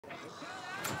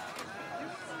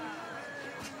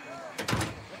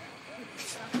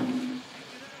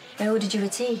They ordered you a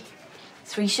tea.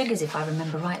 3 sugars, if I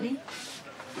remember rightly.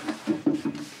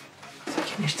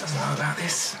 Nish doesn't know about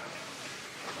this.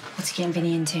 What's he getting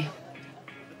Vinny into?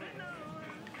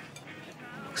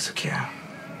 Suki,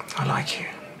 I like you.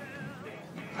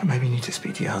 But maybe you need to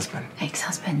speak to your husband.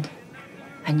 Ex-husband.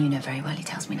 And you know very well he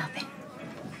tells me nothing.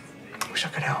 I wish I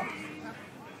could help.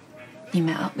 You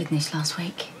met up with Nish last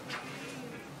week.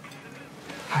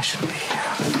 I shouldn't be here.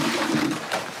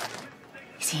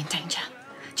 Is he in danger?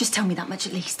 Just tell me that much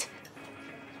at least.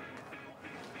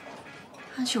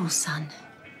 How's your son?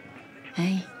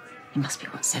 Hey? He must be,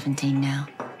 what, 17 now?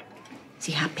 Is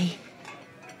he happy?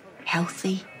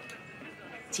 Healthy?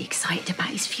 Is he excited about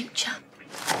his future?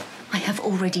 I have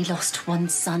already lost one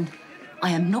son.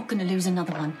 I am not going to lose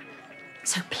another one.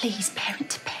 So please, parent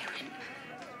to parent,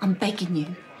 I'm begging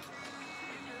you.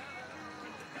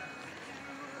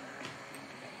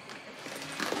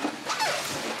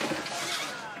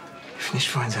 If Nish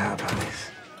finds out about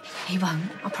this... He won't,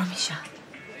 I promise you.